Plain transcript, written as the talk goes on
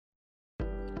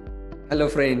Hello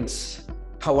friends,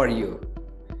 how are you?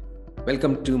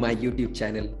 Welcome to my YouTube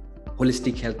channel,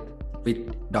 Holistic Health with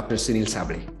Dr. Sunil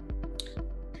Sable.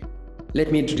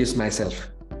 Let me introduce myself.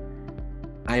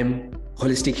 I am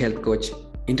Holistic Health Coach,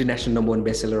 international #1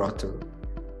 bestseller author,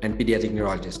 and pediatric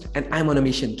neurologist. And I'm on a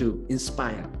mission to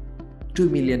inspire 2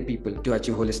 million people to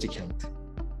achieve holistic health.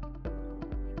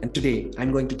 And today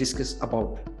I'm going to discuss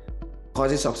about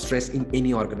causes of stress in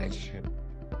any organization.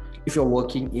 If you're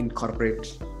working in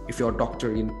corporate, if you're a doctor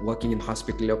working in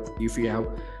hospital, if you have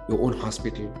your own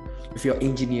hospital, if you're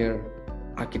engineer,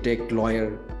 architect,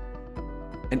 lawyer,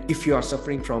 and if you are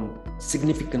suffering from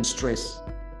significant stress,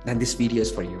 then this video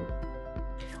is for you.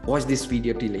 Watch this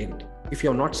video till end. If you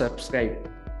have not subscribed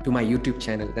to my YouTube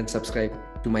channel, then subscribe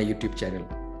to my YouTube channel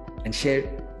and share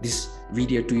this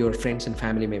video to your friends and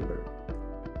family members.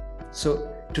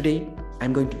 So today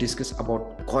I'm going to discuss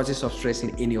about causes of stress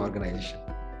in any organization.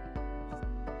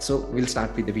 So we'll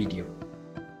start with the video.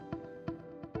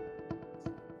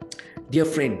 Dear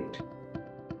friend,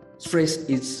 stress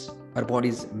is our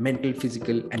body's mental,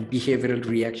 physical, and behavioral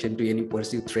reaction to any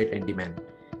perceived threat and demand.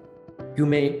 You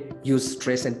may use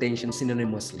stress and tension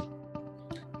synonymously.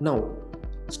 Now,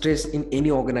 stress in any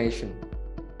organization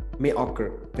may occur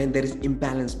when there is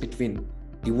imbalance between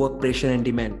the work pressure and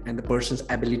demand and the person's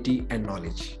ability and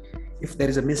knowledge. If there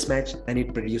is a mismatch, then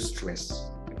it produces stress.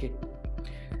 Okay.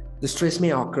 The stress may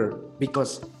occur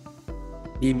because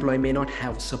the employee may not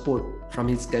have support from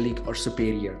his colleague or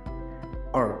superior,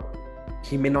 or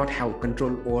he may not have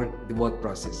control over the work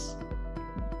process.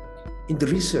 In the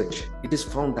research, it is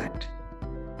found that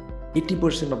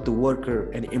 80% of the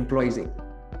worker and employees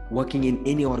working in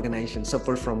any organization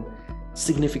suffer from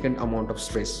significant amount of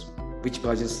stress, which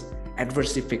causes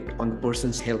adverse effect on the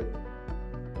person's health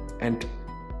and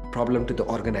problem to the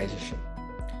organization.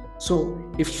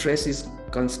 So if stress is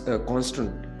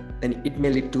constant, then it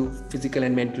may lead to physical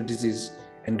and mental disease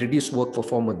and reduce work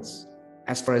performance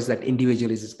as far as that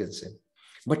individual is concerned.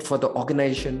 But for the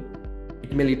organization,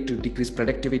 it may lead to decreased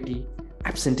productivity,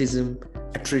 absenteeism,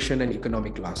 attrition, and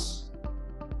economic loss.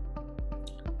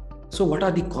 So what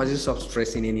are the causes of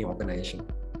stress in any organization?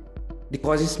 The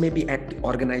causes may be at the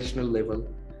organizational level,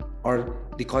 or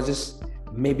the causes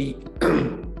may be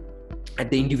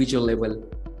at the individual level.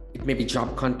 It may be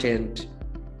job content,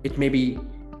 it may be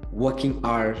working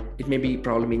hour, it may be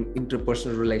problem in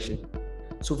interpersonal relation.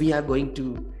 So we are going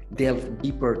to delve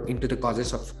deeper into the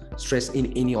causes of stress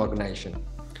in any organization.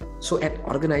 So at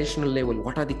organizational level,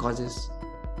 what are the causes?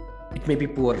 It may be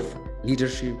poor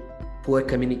leadership, poor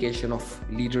communication of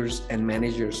leaders and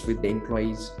managers with the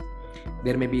employees.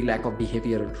 There may be lack of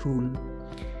behavioral rule.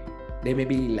 There may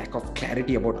be lack of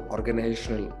clarity about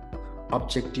organizational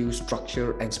objectives,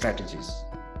 structure, and strategies.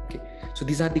 Okay. So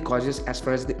these are the causes as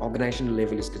far as the organizational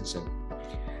level is concerned.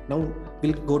 Now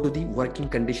we'll go to the working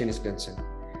condition is concerned.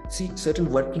 See,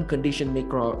 certain working condition may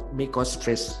cause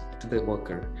stress to the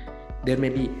worker. There may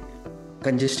be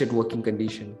congested working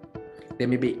condition. There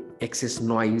may be excess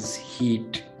noise,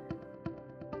 heat,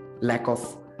 lack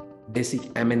of basic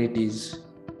amenities.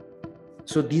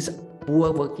 So these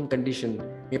poor working condition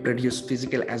may produce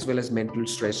physical as well as mental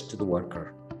stress to the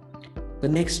worker. The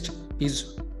next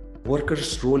is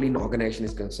workers' role in organization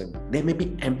is concerned. There may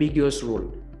be ambiguous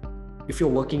role. If you're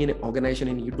working in an organization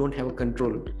and you don't have a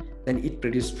control, then it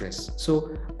produces stress.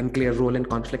 So unclear role and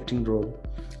conflicting role,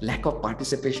 lack of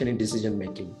participation in decision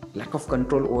making, lack of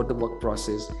control over the work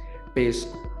process, pace,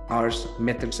 hours,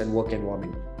 methods, and work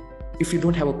environment. If you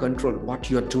don't have a control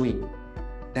what you're doing,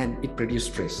 then it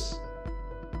produces stress.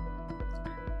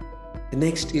 The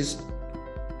next is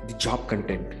the job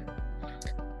content.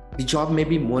 The job may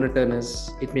be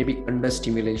monotonous, it may be under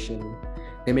stimulation,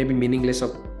 there may be meaningless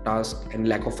of task and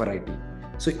lack of variety.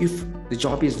 So if the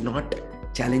job is not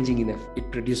challenging enough,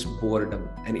 it produces boredom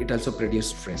and it also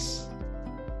produces stress.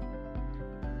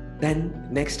 Then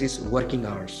next is working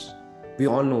hours. We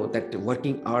all know that the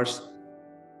working hours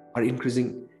are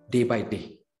increasing day by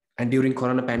day. And during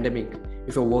Corona pandemic,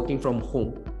 if you're working from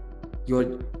home,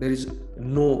 there is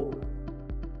no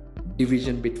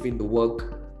division between the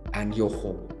work and your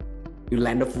home. You'll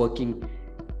end up working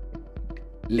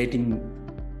late in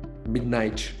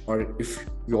midnight, or if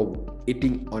you're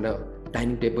eating on a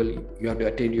dining table, you have to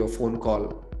attend your phone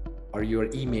call or your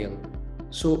email.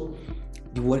 So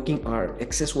the working hour,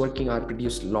 excess working hour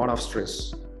produce a lot of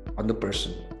stress on the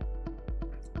person.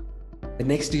 The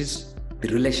next is the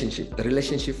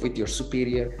relationship with your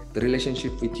superior, the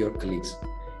relationship with your colleagues.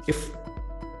 If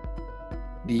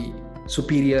the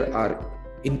superior are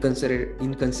inconsiderate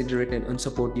and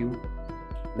unsupportive,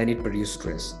 then it produces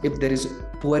stress. If there is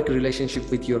poor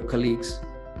relationship with your colleagues,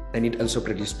 then it also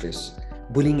produces stress.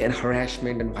 Bullying and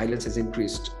harassment and violence has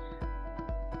increased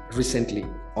recently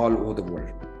all over the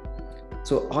world.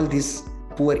 So all these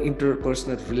poor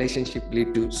interpersonal relationship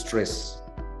lead to stress.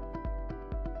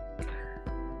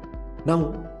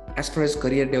 Now, as far as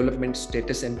career development,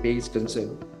 status and pay is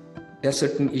concerned, there are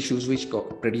certain issues which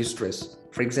produce stress.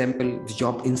 For example,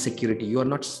 job insecurity. You are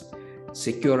not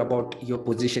secure about your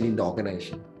position in the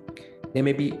organization. There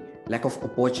may be lack of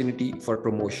opportunity for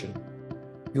promotion.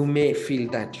 You may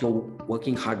feel that you're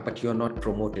working hard, but you're not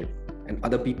promoted, and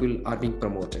other people are being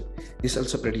promoted. This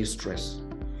also produces stress.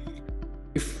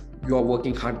 If you are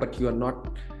working hard, but you are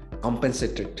not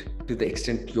compensated to the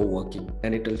extent you're working,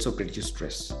 then it also produces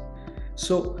stress.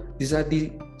 So these are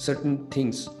the certain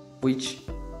things which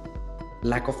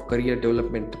lack of career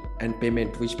development and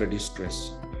payment which produce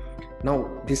stress. Now,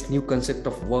 this new concept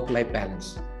of work-life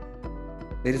balance.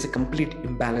 There is a complete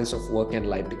imbalance of work and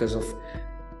life because of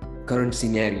current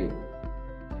scenario.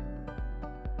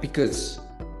 Because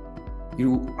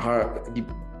the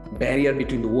barrier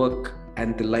between the work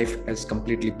and the life is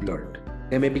completely blurred.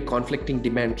 There may be conflicting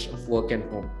demands of work and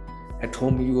home. At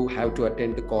home, you have to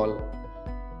attend the call.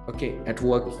 Okay, at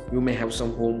work, you may have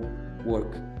some home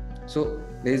work. So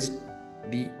there's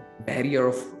the barrier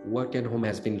of work and home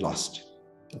has been lost.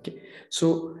 Okay,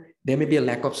 so there may be a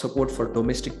lack of support for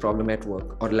domestic problem at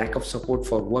work, or lack of support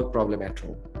for work problem at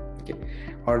home. Okay,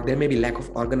 or there may be lack of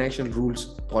organizational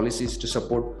rules, policies to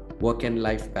support work and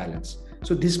life balance.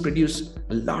 So this produces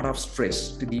a lot of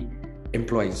stress to the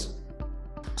employees.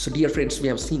 So dear friends, we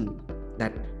have seen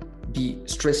that the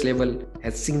stress level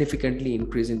has significantly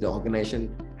increased in the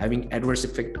organization, having adverse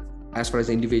effect as far as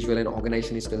the individual and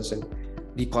organization is concerned.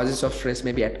 The causes of stress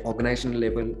may be at organizational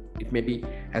level. It may be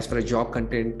as far as job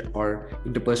content or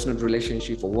interpersonal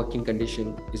relationship or working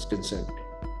condition is concerned.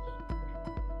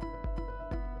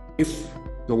 If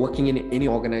you're working in any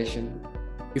organization,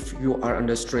 if you are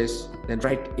under stress, then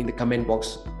write in the comment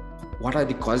box what are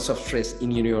the causes of stress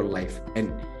in your life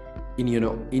and in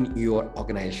your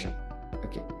organization.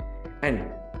 Okay, and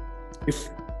if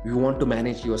you want to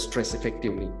manage your stress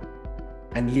effectively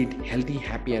and lead healthy,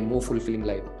 happy, and more fulfilling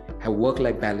life, have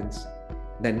work-life balance,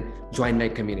 then join my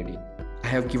community. I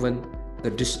have given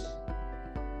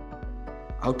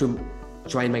how to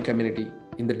join my community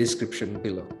in the description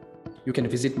below. You can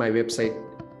visit my website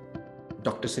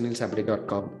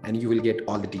drsunilsable.com and you will get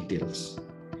all the details.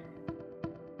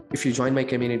 If you join my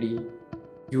community,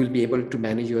 you will be able to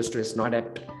manage your stress not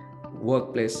at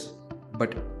workplace,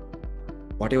 but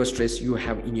whatever stress you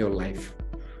have in your life.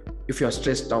 If you are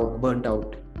stressed out, burnt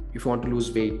out, if you want to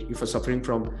lose weight, if you're suffering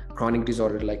from chronic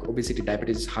disorder like obesity,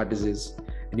 diabetes, heart disease,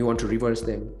 and you want to reverse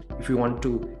them, if you want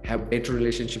to have better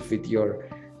relationship with your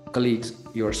colleagues,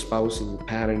 your spouse, and your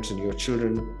parents, and your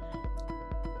children,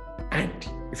 and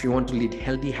if you want to lead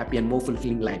healthy, happy, and more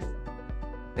fulfilling life,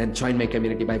 then join my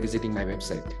community by visiting my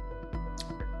website.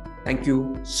 Thank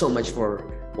you so much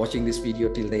for watching this video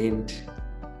till the end.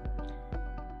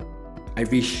 I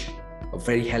wish a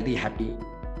very healthy, happy,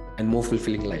 and more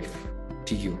fulfilling life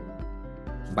to you.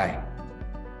 Bye.